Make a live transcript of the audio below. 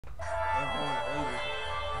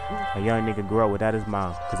A young nigga grew up without his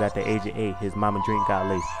mom, cause at the age of 8, his mama drink got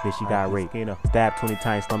laced, then she got raped. Stabbed 20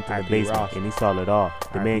 times, slumped in the basement, and he saw it all.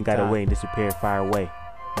 The man got away and disappeared far away.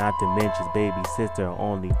 Not to mention his baby sister,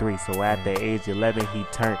 only 3. So at the age of 11, he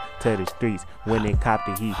turned to the streets. When they copped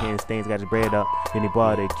the heat, hitting stains, got his bread up. Then he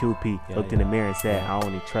bought a QP, looked in the mirror and said, I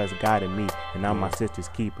only trust God and me, and I'm my sister's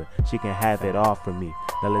keeper. She can have it all from me.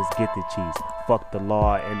 Now let's get the cheese. Fuck the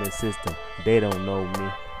law and the system. They don't know me.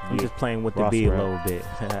 I'm just playing with the beat a little bit.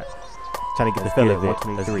 Trying to get the feel of it.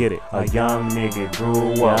 Let's get it. A young nigga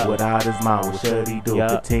grew up without his mom. What should he do?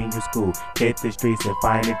 Continue school, hit the streets and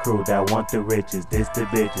find a crew that want the riches. This the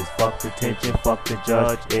bitches. Fuck the tension, fuck the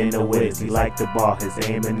judge and the witness. He like the ball, his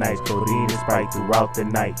aiming nice. Codeine and Sprite throughout the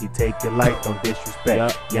night. He take your life, don't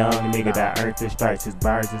disrespect. Young nigga that earned the stripes. His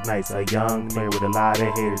bars is nice. A young nigga with a lot of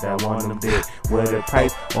haters that want him dead. With a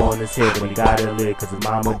price on his head, but he gotta live cause his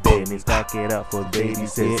mama dead. And he stack it up for baby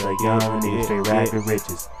sis. A young nigga straight rag the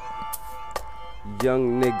riches.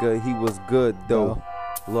 Young nigga, he was good though.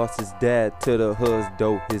 Lost his dad to the hoods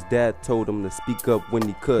though. His dad told him to speak up when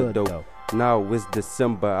he could though. Now it's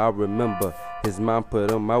December, I remember. His mom put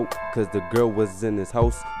him out cause the girl was in his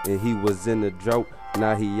house and he was in a drought.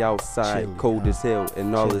 Now he outside, cold as hell,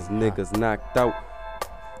 and all his niggas knocked out.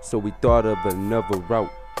 So we thought of another route.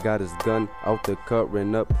 Got his gun out the cut,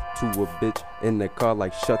 ran up to a bitch in the car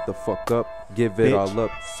like shut the fuck up, give it all up.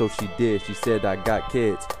 So she did, she said I got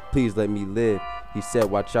kids, please let me live. He said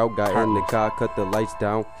watch out, got in the car, cut the lights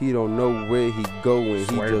down. He don't know where he going, he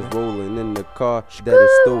just rolling in the car that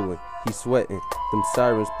is stolen. He sweating, them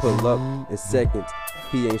sirens pull up in seconds.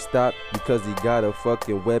 He ain't stopped because he got a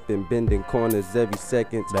fucking weapon, bending corners every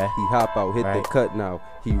second. He hop out, hit the cut now.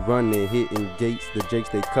 He running, hitting gates, the jakes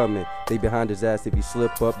they coming. They behind his ass, if he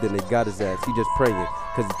slip up then they got his ass. He just praying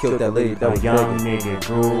cause he killed that lady that was young nigga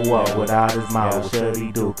grew up without his mom. What should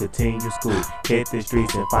he do? Continue school, hit the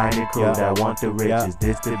streets and find a crew that want the riches.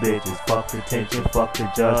 This the bitches, fuck the tension, fuck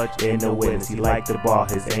the judge and the witness. He like the ball,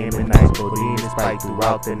 his aiming nice. Codeine and Sprite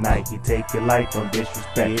throughout the night. He take your life, don't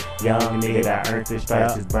disrespect. Young nigga that earned the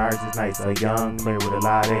stripes, his bars is nice. A young man with a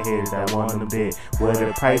lot of haters that want him dead. With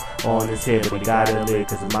a price on his head, but he gotta live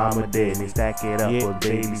cause his mama dead. And he stack it up for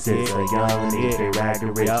baby sis. A young nigga straight rag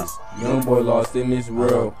the riches. Young boy lost in this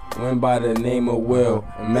world, went by the name of Will.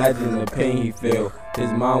 Imagine the pain he felt. His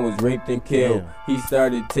mom was raped and killed. He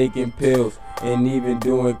started taking pills and even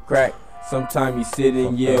doing crack. Sometimes he sit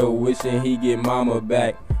and yell, wishing he get mama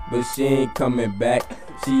back, but she ain't coming back.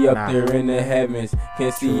 She up there in the heavens,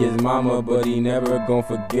 can't see his mama, but he never gon'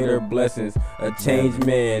 forget her blessings. A changed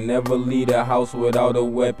man, never leave a house without a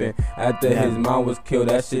weapon. After his mom was killed,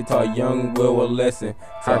 that shit taught young Will a lesson.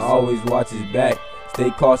 To always watch his back,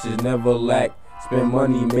 stay cautious, never lack. Spend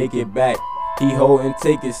money, make it back. He hold and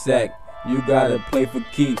take his sack. You gotta play for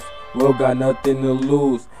keeps. Will got nothing to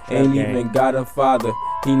lose. Ain't even got a father.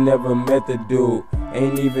 He never met the dude.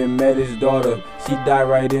 Ain't even met his daughter. She died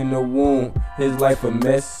right in the womb. His life a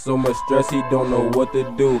mess, so much stress he don't know what to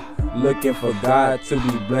do. Looking for God to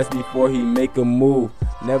be blessed before he make a move.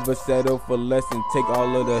 Never settle for less and take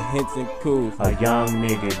all of the hints and coups. A young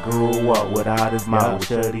nigga grew up without his mom. What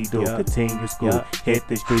should he do? Continue school, hit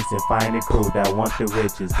the streets and find a crew that want the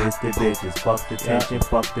riches. This the bitches, fuck the tension,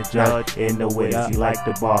 fuck the judge and the witness. He like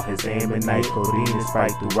the ball, his aiming nice. Codeine and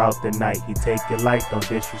Sprite throughout the night. He take your life, don't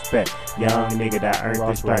disrespect. Young nigga that earned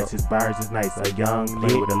the stripes, his bars is nice. A young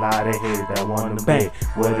nigga with a lot of haters that want him dead.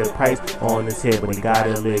 With a price on his head, but he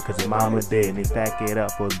gotta live cause his mama dead. And he stack it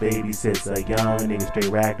up for his baby sis. A young nigga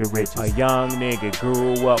straight rag the riches. A young nigga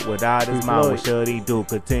grew up without his mom. What should he do?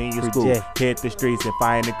 Continue school, hit the streets and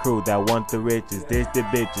find a crew that want the riches. This the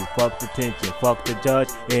bitches, fuck the tension, fuck the judge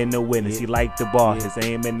and the witness. He like the ball, his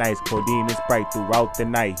aiming nice. Codeine and Sprite throughout the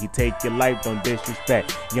night. He take your life, don't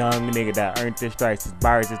disrespect. Young nigga that earned the stripes, his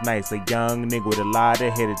bars is nice. A young nigga with a lot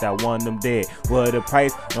of hitters that want them dead. With a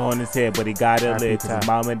price on his head, but he gotta live cause his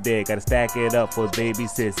mama dead. Gotta stack it up for his baby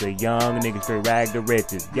sis. A young nigga straight rag the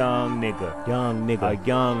riches. Young nigga, a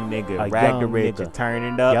young nigga, rag the riches. Turn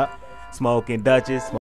it up, smoking Dutchess.